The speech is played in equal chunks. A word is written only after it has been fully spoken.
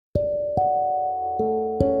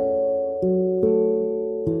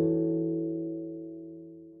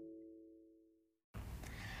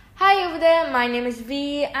my name is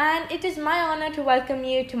V, and it is my honor to welcome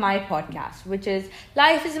you to my podcast, which is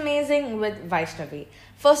Life is Amazing with Vaishnavi.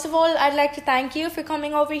 First of all, I'd like to thank you for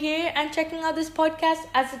coming over here and checking out this podcast,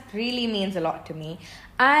 as it really means a lot to me.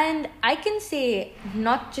 And I can say,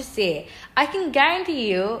 not just say, I can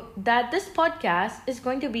guarantee you that this podcast is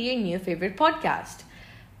going to be your new favorite podcast.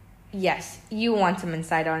 Yes, you want some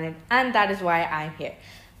insight on it, and that is why I'm here.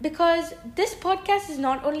 Because this podcast is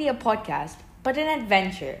not only a podcast, but an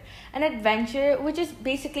adventure. An adventure which is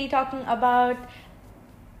basically talking about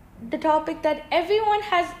the topic that everyone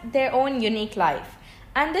has their own unique life.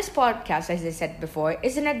 And this podcast, as I said before,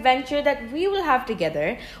 is an adventure that we will have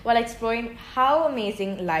together while exploring how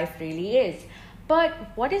amazing life really is. But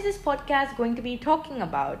what is this podcast going to be talking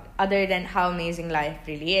about other than how amazing life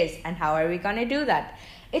really is, and how are we going to do that?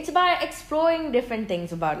 It's about exploring different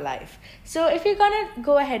things about life. So if you're going to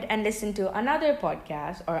go ahead and listen to another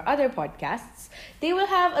podcast or other podcasts, they will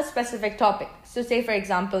have a specific topic. So say, for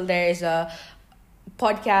example, there is a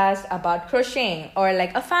podcast about crocheting, or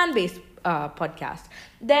like a fan-based podcast.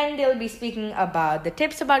 Then they'll be speaking about the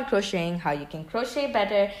tips about crocheting, how you can crochet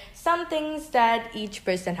better, some things that each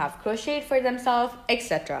person have crocheted for themselves,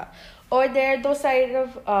 etc. Or there are those side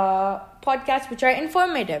of podcasts which are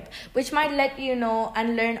informative, which might let you know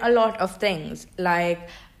and learn a lot of things, like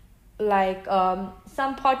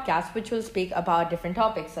some podcasts which will speak about different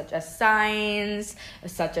topics such as science,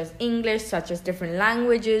 such as English, such as different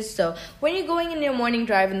languages. So when you're going in your morning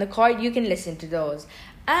drive in the car, you can listen to those.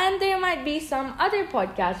 And there might be some other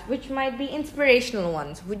podcasts which might be inspirational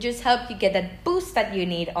ones, which just help you get that boost that you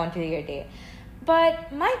need onto your day.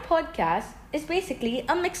 But my podcast is basically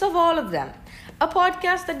a mix of all of them. A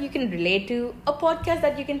podcast that you can relate to, a podcast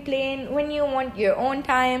that you can play in when you want your own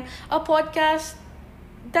time, a podcast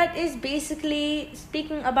that is basically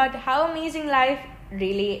speaking about how amazing life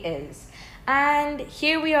really is. And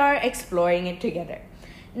here we are exploring it together.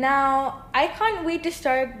 Now, I can't wait to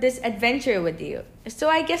start this adventure with you. So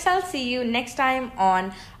I guess I'll see you next time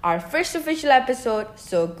on our first official episode.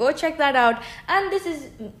 So go check that out. And this is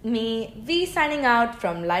me, V, signing out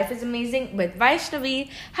from Life is Amazing with Vaishnavi.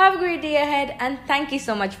 Have a great day ahead, and thank you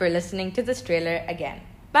so much for listening to this trailer again.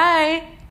 Bye!